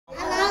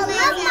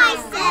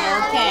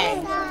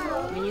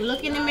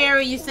look in the mirror,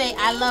 you say,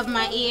 I love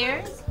my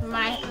ears,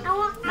 my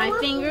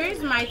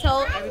fingers, my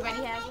toes.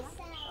 Everybody has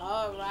one?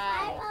 All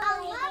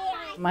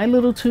right. My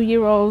little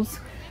 2-year-olds,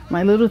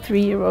 my little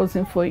 3-year-olds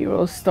and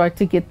 4-year-olds start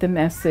to get the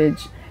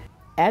message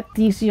at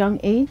these young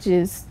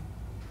ages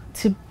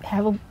to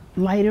have a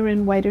lighter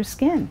and whiter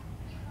skin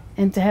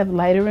and to have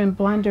lighter and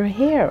blonder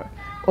hair,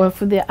 or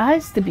for their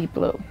eyes to be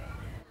blue.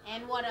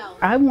 And what else?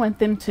 I want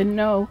them to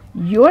know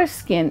your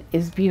skin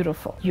is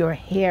beautiful, your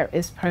hair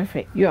is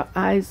perfect, your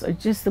eyes are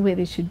just the way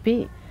they should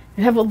be.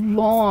 You have a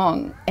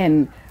long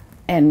and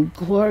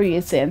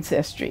glorious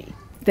ancestry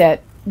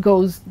that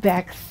goes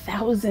back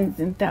thousands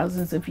and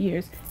thousands of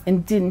years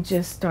and didn't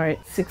just start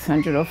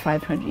 600 or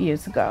 500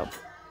 years ago.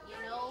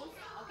 Your nose?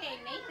 Okay,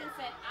 Nathan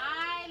said,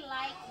 I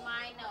like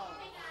my nose.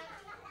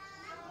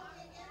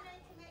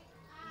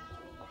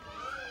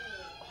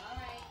 All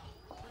right.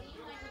 What do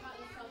you like about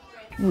yourself,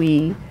 Fred?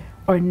 We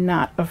are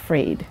not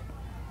afraid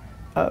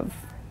of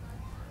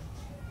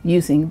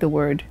using the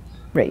word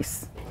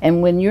race.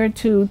 And when you're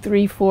 2,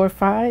 3, 4,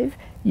 5,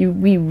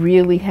 we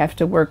really have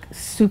to work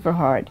super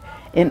hard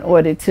in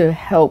order to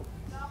help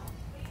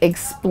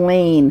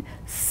explain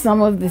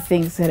some of the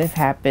things that have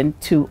happened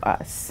to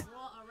us.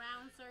 Draw a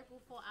round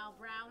circle for our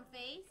brown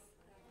face.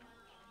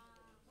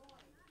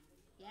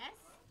 Yes?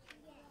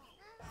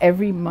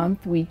 Every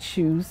month we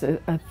choose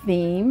a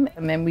theme,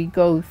 and then we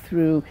go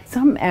through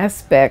some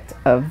aspect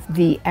of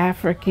the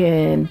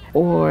African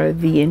or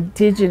the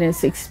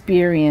indigenous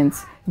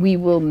experience. We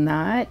will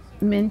not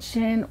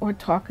mention or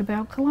talk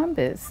about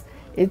Columbus.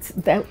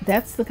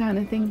 That's the kind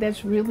of thing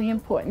that's really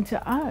important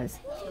to us.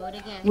 Do it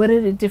again. What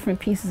are the different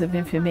pieces of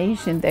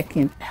information that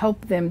can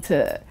help them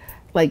to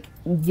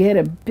get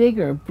a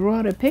bigger,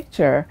 broader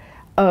picture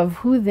of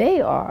who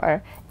they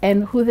are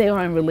and who they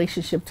are in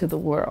relationship to the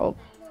world?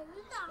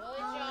 Good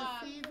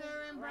job. Caesar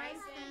and Bryson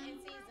and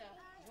Caesar.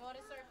 Draw the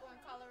circle and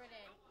color it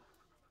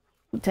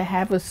in. To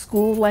have a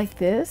school like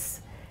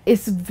this,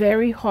 it's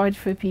very hard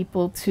for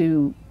people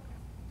to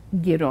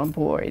get on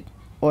board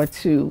or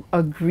to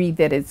agree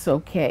that it's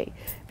okay.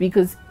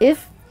 Because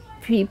if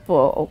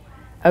people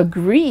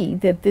agree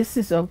that this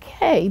is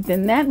okay,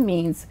 then that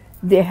means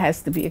there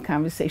has to be a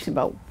conversation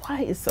about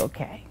why it's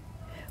okay.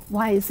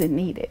 Why is it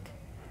needed?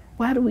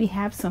 Why do we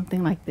have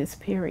something like this,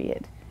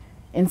 period?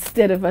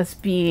 Instead of us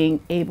being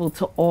able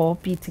to all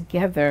be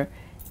together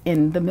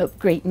in the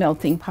great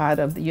melting pot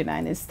of the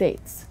United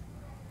States.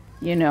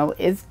 You know,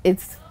 it's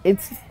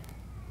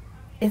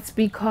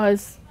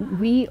because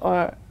we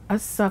are a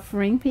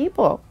suffering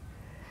people.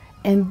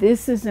 And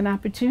this is an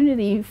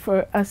opportunity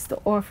for us to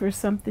offer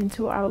something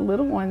to our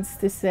little ones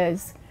that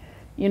says,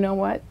 you know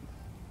what,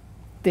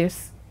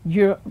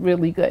 you're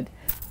really good.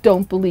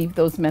 Don't believe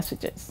those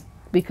messages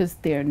because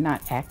they're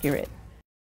not accurate.